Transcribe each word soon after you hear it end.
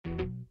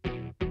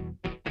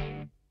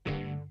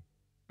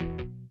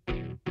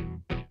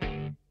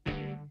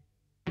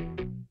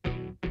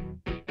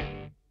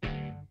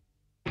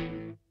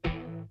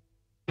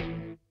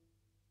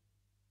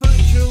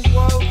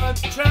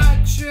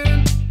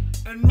attraction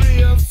and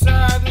real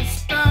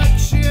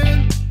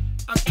satisfaction.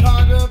 I'm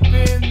caught up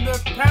in the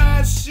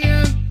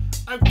passion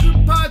of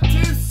group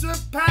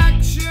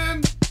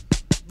participation.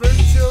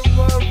 Virtual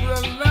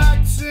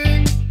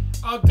relaxing,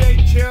 all day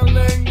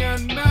chilling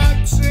and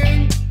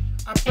maxing.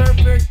 A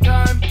perfect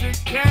time to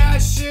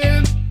cash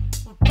in.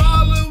 We're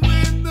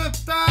following the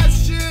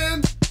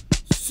fashion.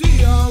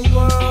 See our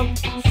world,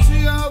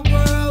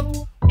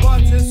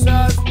 watch us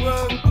as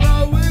we're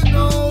growing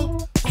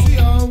old. See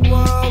our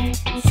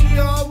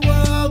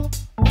world,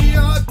 we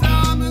are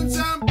diamonds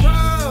and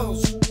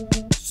pearls.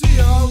 See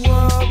our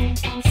world,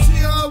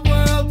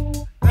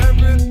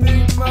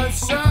 everything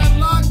must shine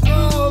like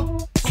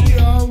gold. See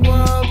our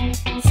world,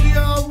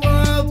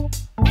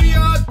 we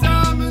are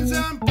diamonds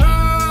and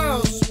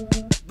pearls.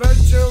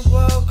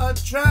 Virtual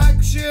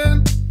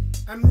attraction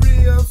and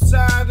real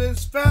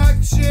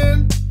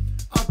satisfaction.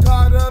 I'm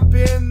caught up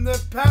in the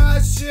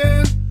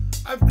passion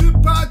of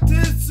group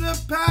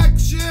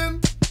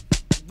participation.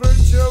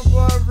 Virtual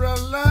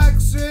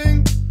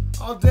relaxing,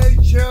 all day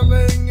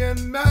chilling and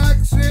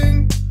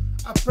maxing.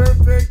 A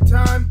perfect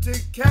time to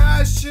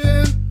cash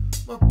in.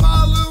 We're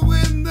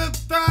following the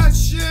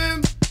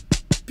fashion.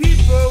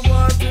 People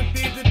want to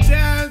be the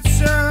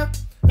dancer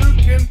who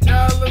can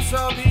tell us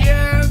all the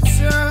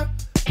answer.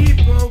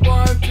 People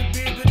want to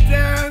be the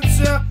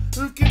dancer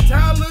who can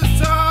tell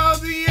us all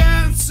the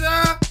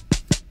answer.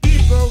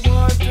 People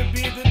want to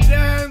be the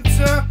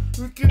dancer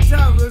who can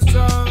tell us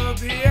all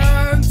the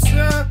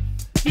answer.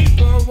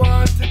 People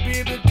want to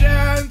be the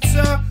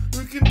dancer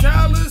who can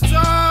tell us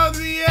all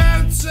the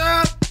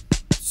answer.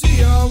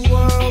 See our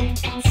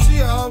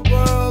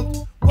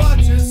world,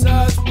 watch us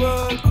as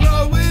we're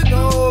growing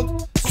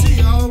old.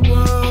 See our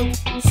world,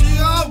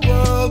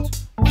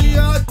 we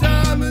are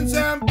diamonds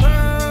and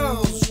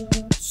pearls.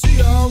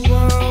 See our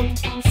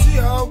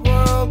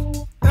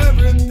world,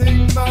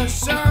 everything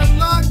must shine.